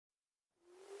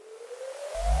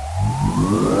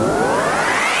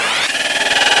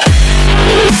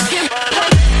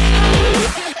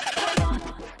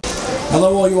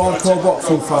Hello all you hardcore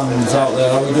boxing fans out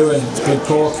there, how are we doing? It's Big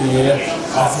Porky here,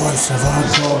 our voice of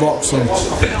hardcore boxing.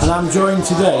 And I'm joined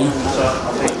today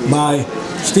by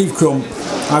Steve Crump.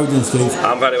 How are you doing, Steve?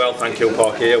 I'm very well, thank you,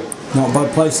 Porky. You? Not a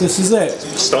bad place, this is it.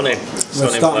 Stunning. We're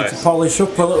starting to polish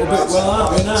up a little bit, well,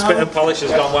 aren't we now? Spit and polish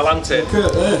has gone well, hasn't it? Look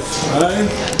at this,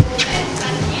 right?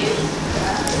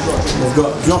 We've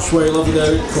got Josh Whale over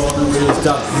there in the corner with his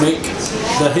dad Mick,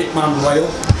 the Hitman Whale.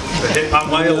 The Hitman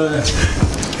Whale.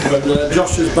 But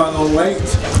Josh is bang on weight.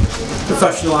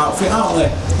 Professional outfit, aren't they?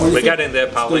 We're getting there,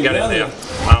 pal, we're getting there,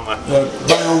 aren't we?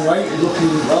 Bang on weight, looking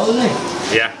well, isn't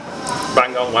he? Yeah,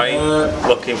 bang on weight,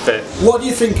 looking fit. What do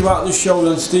you think about this show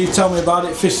then, Steve? Tell me about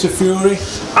it, Fist of Fury.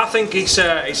 I think it's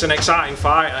an exciting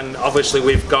fight, and obviously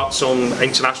we've got some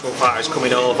international fighters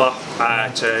coming over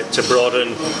to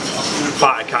broaden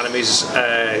fight academies,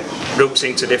 routes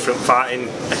into different fighting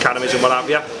academies and what have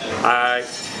you.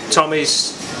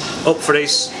 Tommy's up for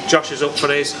his, Josh is up for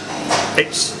his.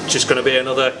 It's just going to be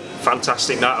another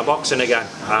fantastic night of boxing again,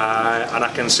 and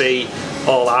I can see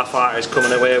all our fighters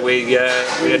coming away with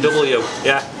a W.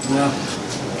 Yeah.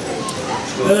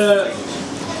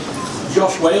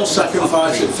 Josh Whale, second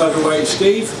fight at featherweight.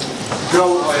 Steve,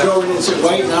 growing into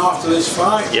weight now after this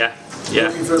fight. Yeah.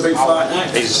 Looking for a big fight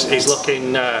next. He's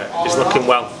looking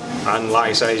well, and like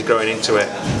I say, he's growing into it.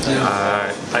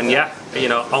 And yeah, you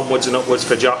know, onwards and upwards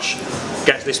for Josh.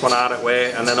 Gets this one out of the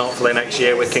way, and then hopefully next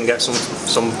year we can get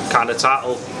some kind of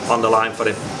title on the line for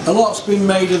him. A lot's been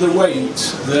made of the weight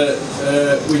that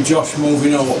with Josh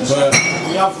moving up, but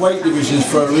we have weight divisions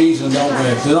for a reason, don't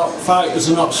we? They're not,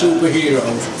 fighters are not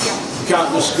superheroes. You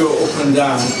can't just go up and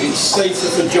down. It's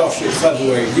safer for Josh at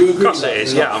featherweight. Do you agree? Of course it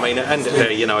is. Yeah, I mean, at the end of the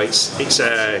day, you know, it's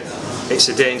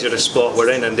a dangerous sport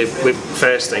we're in, and with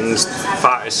first things,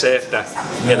 fighters' safety,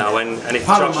 you know, and if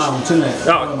paramount, Josh, isn't it?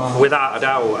 No, without a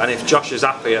doubt, and if Josh is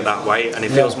happy at that weight and he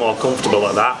feels more comfortable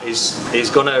at that, he's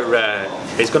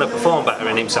gonna perform better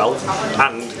in himself,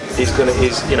 and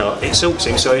you know, it suits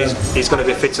him, so he's gonna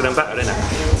be fitter and better in it.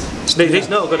 There's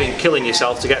no good in killing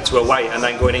yourself to get to a weight and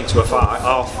then going into a fight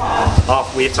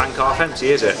half with your tank half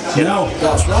empty, is it? No,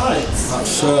 that's right.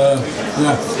 That's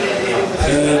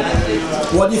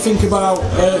what do you think about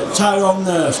Tyrone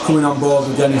Nurse coming on board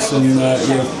with Dennis and you?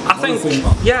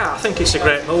 I think it's a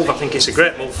great move. I think it's a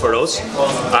great move for us,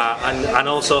 and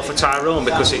also for Tyrone,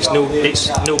 because it's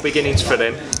new beginnings for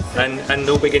him, and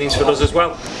new beginnings for us as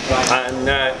well. And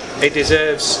he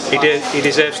deserves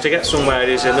to get somewhere.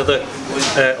 He's another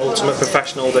ultimate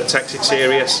professional that takes it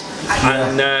serious,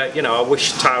 and you know, I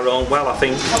wish Tyrone well. I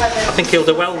think he'll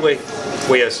do well with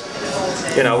us.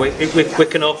 You know, we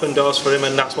can open doors for him,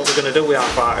 and that's what we're going to do with our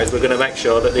fighters. We're going to make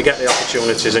sure that they get the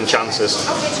opportunities and chances.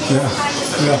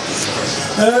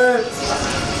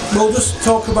 We'll just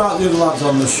talk about the other lads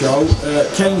on the show.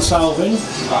 Kane Salvin.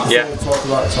 We'll talk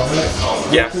about Tommy.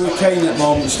 Yeah. With Kane at the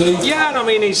moment, Steve. Yeah, I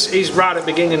mean, he's right at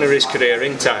the beginning of his career,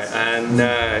 isn't he? And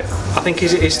I think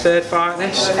is it his third fight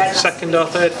this? Second or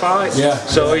third fight? Yeah.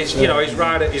 So he's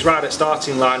right at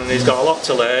starting line, and he's got a lot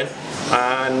to learn.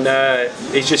 And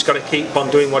he's just got to keep on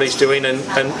doing what he's doing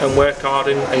and work hard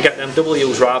and get them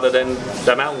W's rather than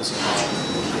them L's.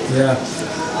 Yeah.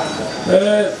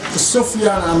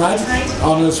 Sufyan Ahmed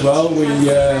on as well with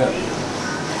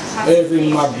Irving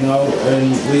Magno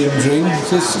and Liam Dring.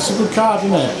 It's a good card,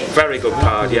 isn't it? Very good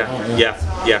card, yeah.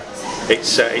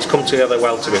 It's come together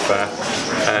well, to be fair,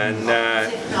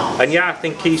 and yeah, I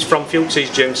think he's from Fuchs's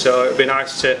gym, so it'd be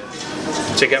nice to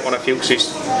get one of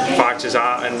Fuchs's fighters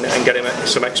out and get him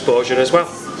some exposure as well.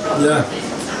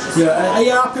 Yeah, are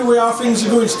you happy with how things are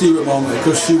going, Steve, at the moment?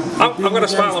 Because I've got a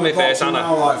smile on my face, Anna.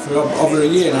 Now, like for over a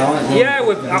year now, haven't you?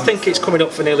 Yeah, I think it's coming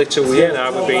up for nearly 2 years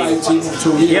now. We've been 2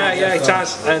 years. Yeah, it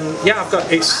has, and yeah,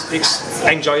 it's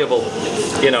enjoyable.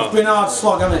 You know, it's been a hard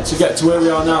slog, hasn't it, to get to where we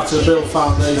are now, to build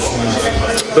foundation.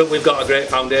 But we've got a great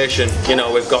foundation. You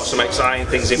know, we've got some exciting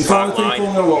things in pipeline.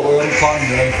 People know what we're on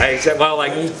plan. Well,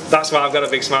 that's why I've got a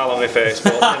big smile on my face.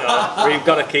 But you know, we've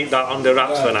got to keep that under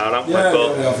wraps for now, haven't we?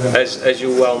 But as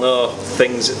you well know,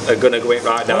 things are going to go in the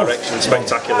right direction,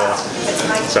 spectacular.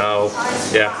 So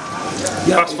yeah,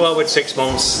 fast forward 6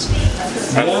 months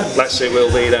and let's see where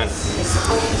we'll be then.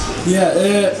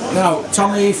 Now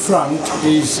Tommy Frank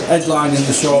is headlining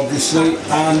the show, obviously,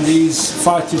 and he's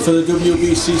fighting for the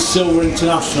WBC Silver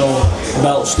International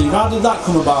belt. Steve, how did that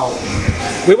come about?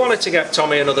 We wanted to get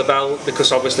Tommy another belt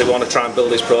because obviously we want to try and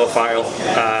build his profile.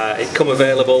 It come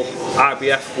available.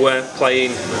 IBF weren't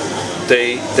playing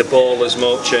the ball as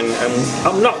much, and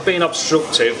I'm not being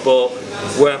obstructive, but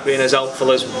weren't being as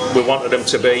helpful as we wanted them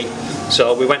to be.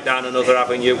 So we went down another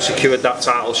avenue, secured that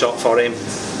title shot for him,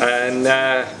 and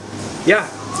yeah,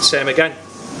 same again.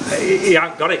 He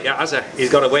hasn't got it yet, has he? He's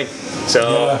got to win.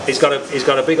 So he's got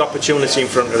a big opportunity in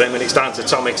front of him, and it's down to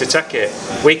Tommy to take it.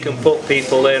 We can put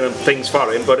people there and things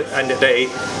for him, but at the end of the day,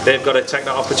 they've got to take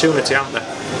that opportunity, haven't they?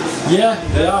 Yeah,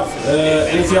 they have.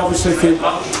 If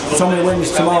Tommy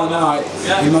wins tomorrow night,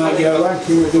 he might get a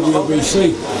ranking with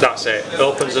WBC. That's it. It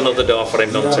opens another door for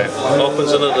him, doesn't it?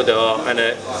 Opens another door, and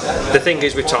the thing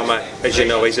is with Tommy, as you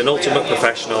know, he's an ultimate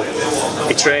professional.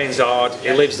 He trains hard.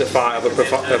 He lives the fight of a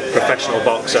professional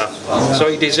boxer. So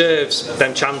he deserves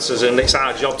them chances, and it's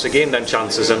our job to give him them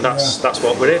chances, and that's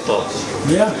what we're here for.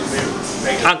 Yeah.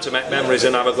 And to make memories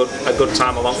and have a good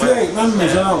time along with it. Great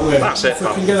memories, aren't we? That's it. If we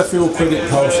can get a few quid in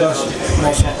post, how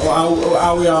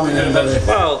we harming anybody?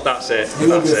 Well, that's it. It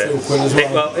will be a few quid as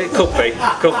well. Well, it could be.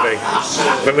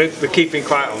 But we're keeping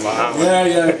quiet on that, aren't we?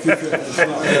 Yeah, keep it.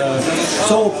 It's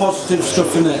all positive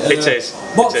stuff, isn't it? It is.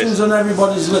 Boxing's on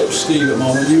everybody's lips, Steve, at the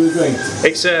moment. Do you agree?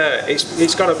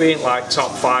 It's got to be in like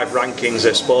top 5 rankings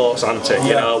of sports, hasn't it?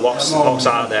 You know what's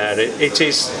out there. It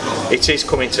is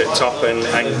coming to the top, and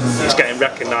it's getting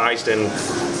recognised, and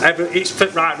it's for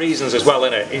the right reasons as well,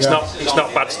 isn't it? It's not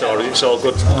bad stories. It's all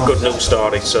good news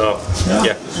stories. So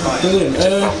yeah. Brilliant.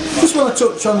 Just want to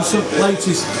touch on some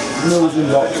latest news in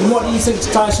boxing. What do you think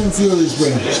Tyson Fury's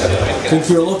win? Think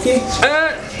you're lucky?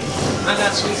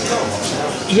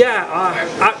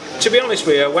 Yeah, to be honest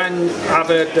with you, when I've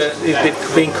heard that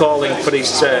they've been calling for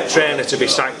his trainer to be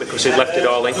sacked because he'd left it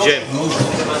all in gym,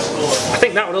 I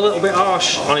think that was a little bit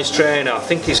harsh on his trainer. I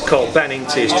think he's called Ben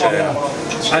into his trainer.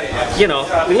 You know,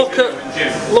 look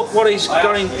what he's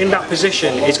got in that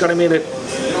position. He's got him in a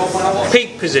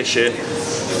peak position,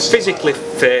 physically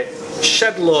fit,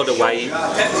 shed a load of weight.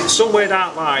 Somewhere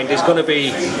down the line there's going to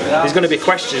be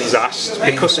questions asked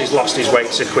because he's lost his weight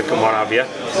so quick and what have you,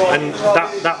 and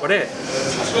that was it.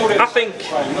 I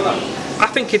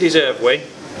think he deserved win.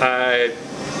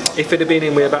 If he'd have been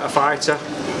in with a better fighter,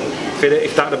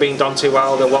 if that had been Deontay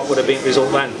Wilder, what would have been the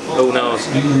result then? Who knows?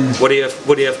 Would he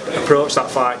have approached that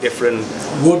fight different?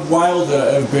 Would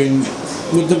Wilder have been?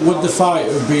 Would the fight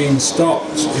have been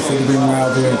stopped if it had been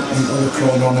Wilder in other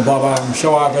corner on the Bob? I'm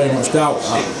sure I very much doubt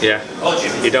that. Yeah,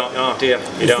 you don't know, do you?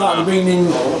 If that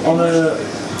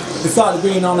had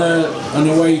been on an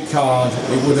away card,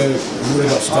 it would have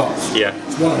got stopped. Yeah.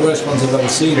 It's one of the worst ones I've ever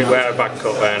seen. It were a bad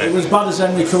cut, weren't it? It was bad as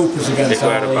Henry Cooper's against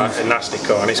a nasty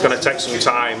cut, and it's going to take some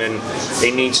time, and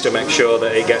he needs to make sure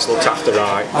that he gets looked after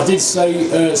right. I did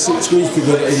say 6 weeks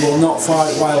ago that he will not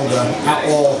fight Wilder at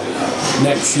all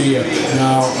next year.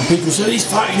 Now, and people said he's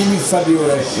fighting him in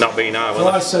February. Not being now, well,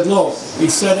 I said, look, he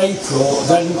said April,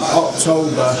 then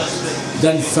October,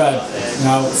 then Feb.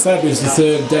 Now, Feb is the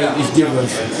 3rd date he's given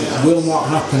us. Will not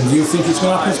happen. Do you think it's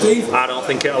going to happen, Steve? I don't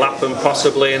think it'll happen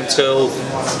possibly until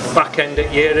back end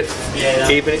of year,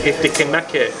 even if they can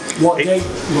make it. What date?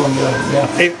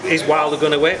 Is Wilder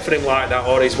going to wait for him like that,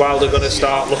 or is Wilder going to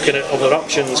start looking at other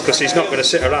options? Because he's not going to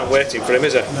sit around waiting for him,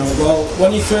 is he? No, well,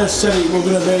 when he first said it was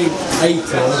going to be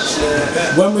April,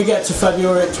 when we get to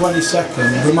February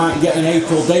 22nd, we might get an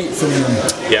April date from him.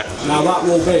 Yeah. Now that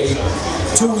will be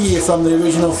 2 years from the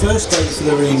original first date for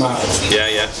the rematch. Yeah,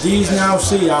 yeah. Do you now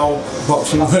see how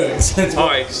boxing works? It's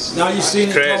now you've seen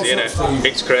crazy, it, isn't it?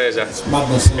 It's crazy. It's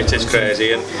madness. It is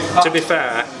crazy, and to be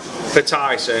fair, for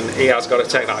Tyson, he has got to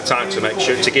take that time to make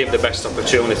sure to give the best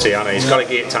opportunity, and he's got to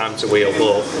give it time to wheel.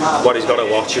 But what he's got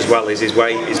to watch as well is his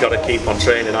weight. He's got to keep on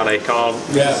training, and he can't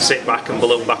sit back and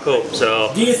balloon back up.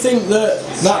 So, do you think that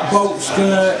boat's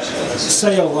gonna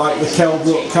sail like the Kell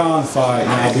Brook Khan fight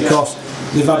now, because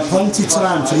they've had plenty of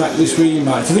time to make this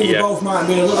rematch? Do you think they both might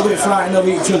be a little bit frightened of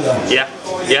each other?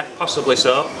 Yeah, possibly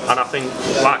so. And I think,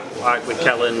 like with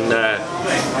Kell and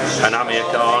Amir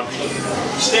Khan,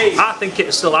 I think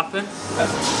it'll still happen.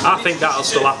 I think that'll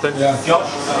still happen. Yeah.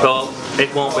 But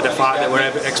it won't be the fight that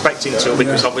we're expecting to,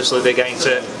 because obviously they're getting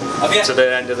to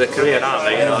the end of their career, aren't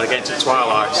they? You know, they're getting to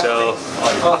twilight. So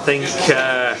I think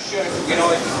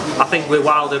with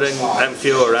Wilder and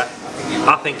Fury,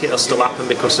 I think it'll still happen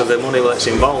because of the money that's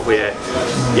involved with it.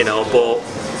 You know, but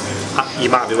you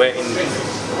might be waiting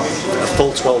a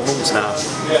full 12 months now,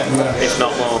 if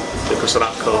not more, because of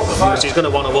that cut. Because he's going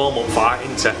to want a warm-up fight,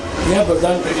 isn't he? Yeah, but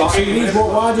then,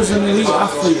 why does an elite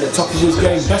athlete at the top of his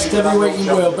game, best heavyweight in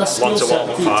the world, best skill set,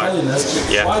 keep telling us,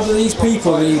 why do these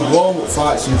people need warm-up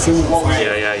fights and tune-up fights?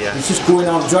 Yeah. It's just going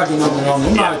on, dragging on and on,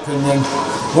 in my opinion.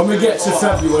 when we get to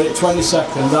February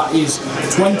 22nd, that is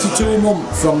 22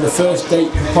 months from the first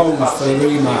date proposed for the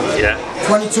rematch. Yeah.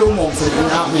 22 months and it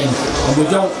ain't happening, and we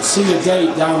don't see a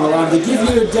date down the line. They give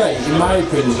you a date, in my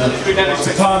opinion,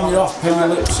 to palm you off, pay your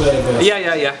lip service.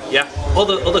 Yeah.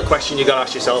 Other question you got to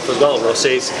ask yourself as well, Russ,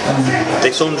 is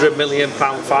this £100 million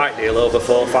fight deal over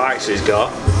 4 fights he's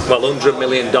got, well, $100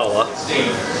 million.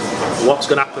 What's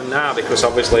going to happen now? Because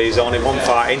obviously he's only 1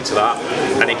 fight into that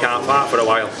and he can't fight for a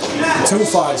while. 2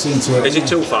 fights into it. Is he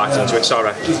 2 fights into it?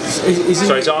 Sorry.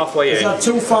 So he's halfway in. He's had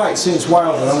 2 fights since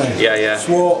Wilder, hasn't he? Yeah.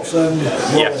 Schwartz and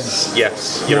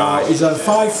Yes, you're right. He's had a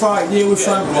 5-fight deal with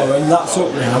Frank Warren, that's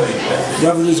up now.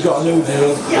 Whether he's got a new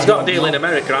deal. He's got a deal in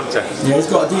America, hasn't he? Yeah, he's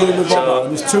got a deal with Bob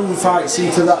Allen. There's 2 fights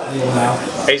into that deal now.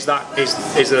 Is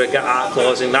there a get out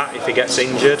clause in that if he gets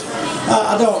injured?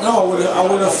 I don't know. I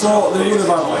would have thought they would have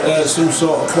had some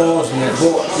sort of clause in it,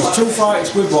 but his 2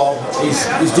 fights with Bob,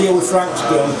 his deal with Frank's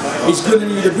done. He's going to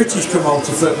need a British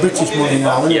promoter for British money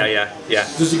now, isn't he? Yeah.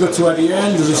 Does he go to Eddie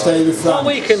Hearn? Does he stay with Frank?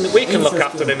 Well, we can look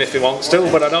after him if he wants to,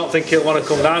 but I don't think he'll want to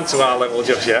come down to our level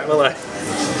just yet, will he?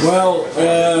 Well,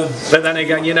 but then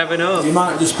again, you never know. You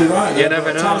might just be right. You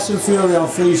never know. Tyson Fury on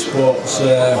Free Sports.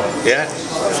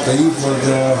 Steve would.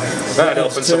 That'd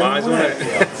open some eyes, wouldn't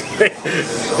it?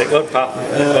 It would, pal.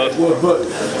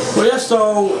 But yeah,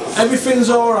 so everything's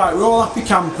alright, we're all happy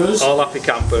campers. All happy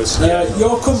campers.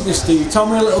 Your company, Steve, tell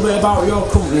me a little bit about your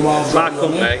company. My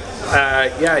company,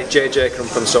 JJ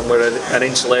Crump and Son, we're an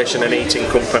insulation and heating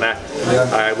company.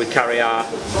 We carry out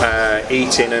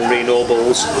heating and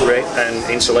renewables and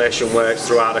insulation works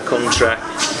throughout the country.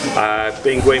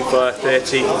 Been going for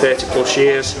 30 plus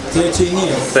years. 13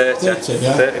 years?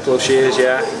 30 plus years,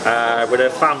 yeah. We're a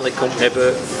family company,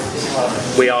 but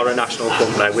we are a national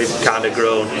company. We've kind of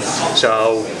grown.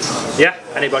 So, yeah,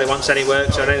 anybody wants any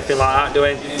works or anything like that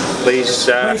doing, please.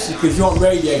 Basically, if you want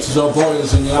radiators or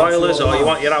boilers in your house. Boilers, or you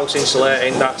want your house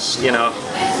insulating, that's, we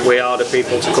are the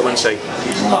people to come and see.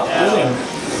 Brilliant.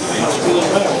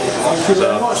 Thank you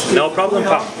very much. No problem,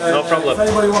 pal. No problem. If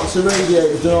anybody wants the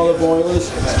radiators and all the boilers,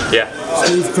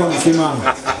 Steve Crumpy, man.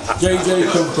 JJ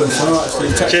Crumpus. Alright,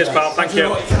 Steve. Cheers, pal. Thank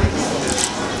you.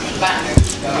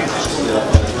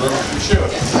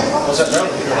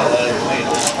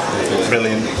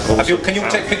 Brilliant. Can you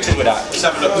take pictures with that?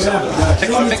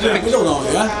 Take pictures. We don't know,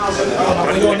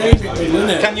 yeah? We don't need it,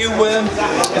 innit? Can you... 2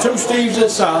 Steves at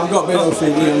side, I've got a bit of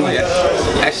CD on that.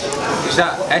 Is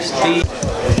that SD?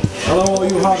 Hello all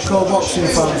you hardcore boxing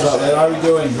fans out there, how are you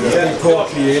doing? It's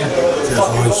Porky here, the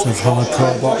voice of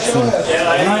hardcore boxing.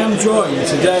 And I am joined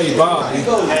today by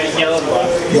Ron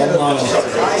Lyle,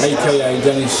 aka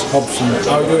Dennis Hobson.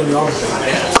 How are you doing, Ron?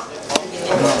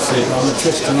 That's it, I'm a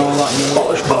twist and all that in the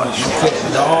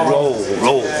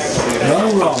Roll. No,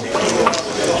 Ron.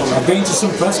 I've been to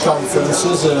some press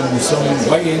conferences and some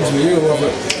weigh-ins with you over the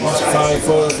last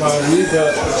 4 or 5 years,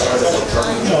 but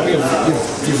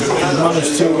you've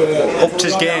managed to up to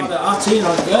his game.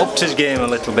 Up to his game a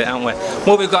little bit, haven't we?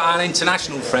 Well, we've got our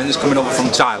international friends coming over from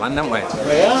Thailand, haven't we?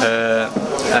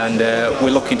 And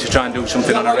we're looking to try and do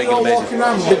something on a regular basis. Walking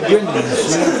around with big grins,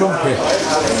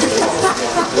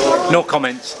 no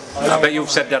comments. I bet you've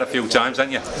said that a few times,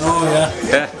 haven't you? Oh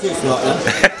yeah. Just like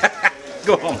that.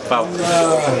 Go on, pal.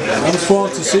 I'm sworn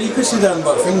to secrecy then,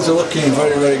 but things are looking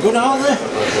very, very good, aren't they?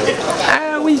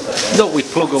 We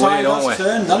plug away, don't we?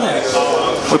 Turned, hasn't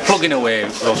it? We're plugging away.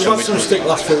 We've had some stick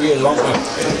last few years, haven't we?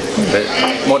 But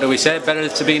what do we say? Better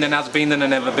to be an has-been than a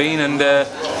never been, and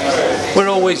we're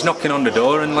always knocking on the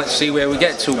door, and let's see where we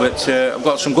get to. But I've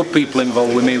got some good people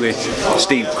involved with me, with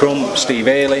Steve Crump, Steve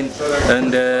Ayling,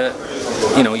 and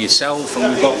yourself,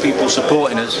 and we've got people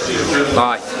supporting us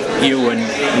like you and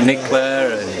Nicola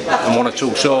and 1 or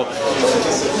 2. So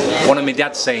one of my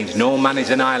dad's sayings, no man is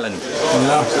an island.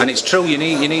 And it's true, you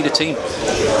need a team.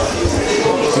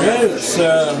 Yeah, it's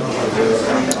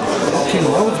fucking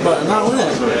loads better now, isn't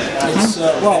it? It's,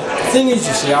 well, the thing is,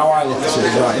 you see, how I look at it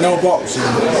is, right, boxing,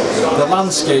 the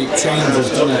landscape changes,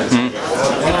 doesn't it?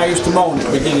 When I used to moan at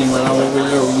the beginning when I was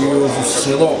with you used to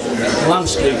say, look, the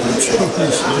landscape will change,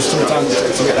 just sometimes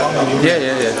to get on.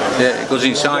 Yeah, it goes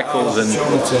in cycles, and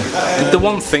the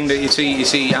one thing that you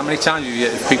see, how many times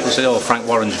people say, oh, Frank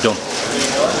Warren's done,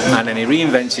 and then he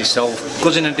reinvents himself,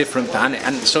 goes in a different pan,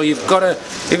 and so you've got to,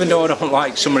 even though I don't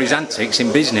like some of his antics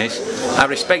in business, I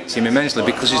respect him immensely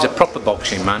because he's a proper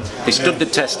boxing man. He stood the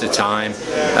test of time,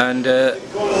 and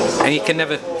you can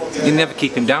never you never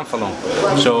keep him down for long.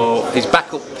 So he's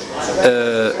back up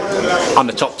on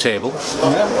the top table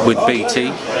with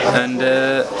BT, and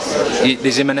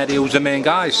there's him and Eddie who's the main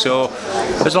guys. So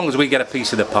as long as we get a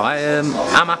piece of the pie,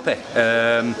 I'm happy.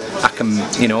 I can,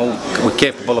 you know, we're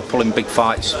capable of putting big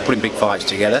fights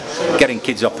together, getting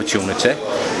kids opportunity,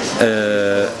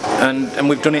 and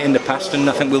we've done it in the past, and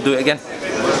I think we'll do it again.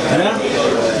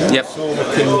 Yep.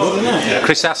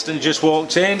 Chris Aston just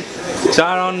walked in.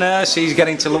 Tyrone Nurse, he's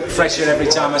getting to look fresher every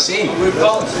time I see him.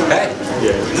 Hey,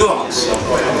 go on.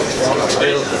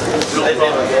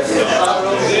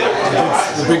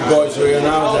 The big boys are here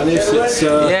now, Dennis.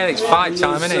 Yeah, it's fight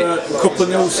time, isn't it? A couple of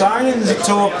new signings,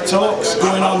 talks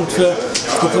going on for a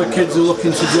couple of kids who are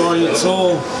looking to join. It's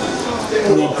all.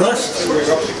 I'm impressed.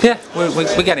 Yeah,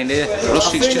 we're getting there.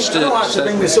 Plus, it's just to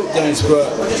bring this up, Dennis, but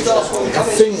I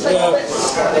think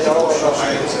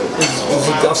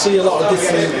I see a lot of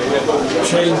different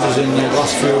changes in the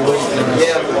last few weeks.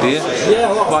 Do you?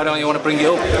 Yeah, a lot. Why don't you want to bring it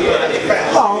up?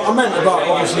 Oh, I meant about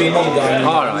obviously your mum dying.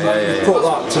 All right, yeah. Put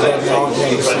that to them.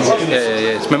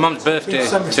 Yeah. It's my mum's birthday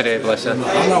today, bless her.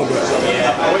 I know,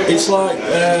 but it's like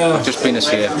I've just been to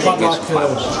see her. Had like a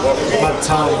bad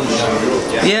time.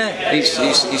 Yeah,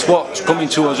 it's what's coming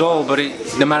to us all, but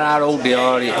no matter how old they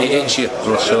are, it hits you.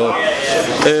 So,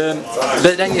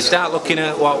 but then you start looking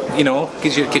at what, you know,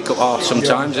 gives you a kick up arse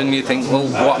sometimes, and you think, well,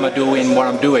 what am I doing? What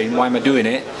I'm doing? Why am I doing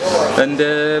it? And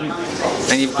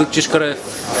you've just got to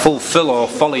fulfill or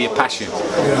follow your passion.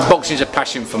 Boxing's a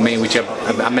passion for me, which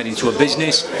I made into a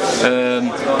business.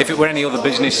 If it were any other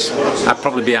business, I'd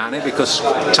probably be at it, because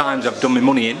times I've done my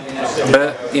money in.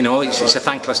 But you know, it's a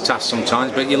thankless task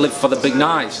sometimes. But you live for the big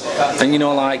nights, and you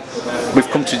know, like we've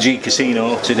come to G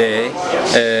Casino today.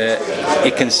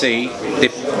 You can see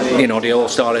they all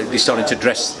started to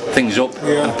dress things up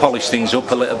and polish things up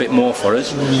a little bit more for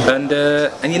us, and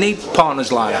you need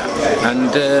partners like that, and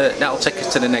that'll take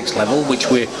us to the next level, which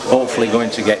we're hopefully going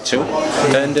to get to.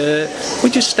 And we're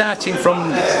just starting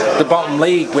from the bottom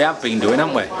league. We have been doing,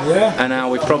 haven't we? Yeah. And now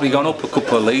we've probably gone up a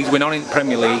couple of leagues. We're not in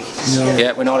Premier League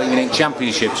yet. We're not even in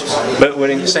Championships, but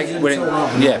we're in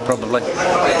yeah, probably.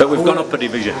 But we've gone up a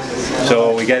division,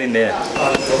 so we're getting there.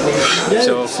 Yeah,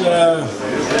 so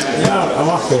I'm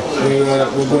happy.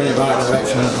 We're going in the right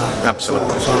direction.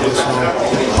 Absolutely.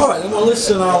 Alright, then, well,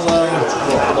 listen, I'll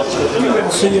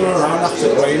see you around after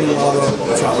the weigh-in, and we'll have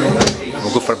a chat with you.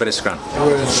 We'll go for a bit of scran.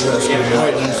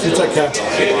 Alright, then, you take care.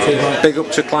 Cheers, mate. Big up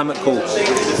to Climate Cool.